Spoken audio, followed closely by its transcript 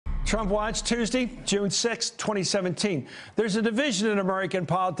Trump Watch, Tuesday, June 6, 2017. There's a division in American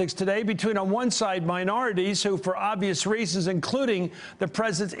politics today between, on one side, minorities who, for obvious reasons, including the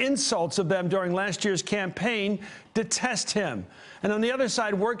president's insults of them during last year's campaign, detest him. And on the other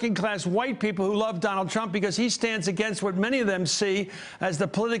side, working-class white people who love Donald Trump because he stands against what many of them see as the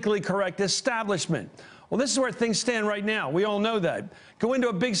politically correct establishment. Well, this is where things stand right now. We all know that. Go into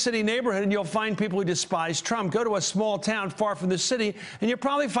a big city neighborhood and you'll find people who despise Trump. Go to a small town far from the city and you'll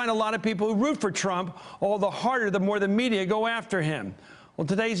probably find a lot of people who root for Trump, all the harder the more the media go after him. Well,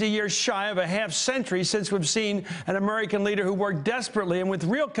 today's a year shy of a half-century since we've seen an American leader who worked desperately and with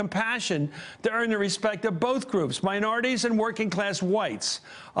real compassion to earn the respect of both groups, minorities and working-class whites.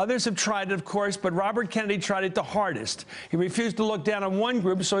 Others have tried it, of course, but Robert Kennedy tried it the hardest. He refused to look down on one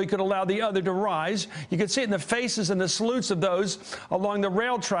group so he could allow the other to rise. You could see it in the faces and the salutes of those along the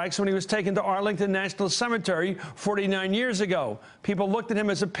rail tracks when he was taken to Arlington National Cemetery 49 years ago. People looked at him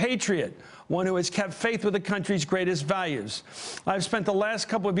as a patriot, one who has kept faith with the country's greatest values. I've spent the last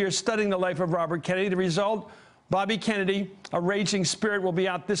couple of years studying the life of Robert Kennedy. The result, Bobby Kennedy, A Raging Spirit, will be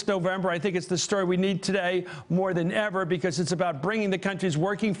out this November. I think it's the story we need today more than ever because it's about bringing the country's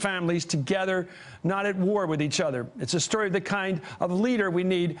working families together, not at war with each other. It's a story of the kind of leader we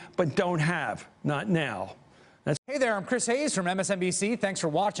need but don't have, not now. Hey there, I'm Chris Hayes from MSNBC. Thanks for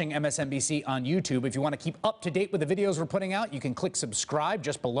watching MSNBC on YouTube. If you want to keep up to date with the videos we're putting out, you can click subscribe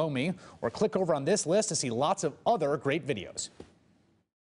just below me or click over on this list to see lots of other great videos.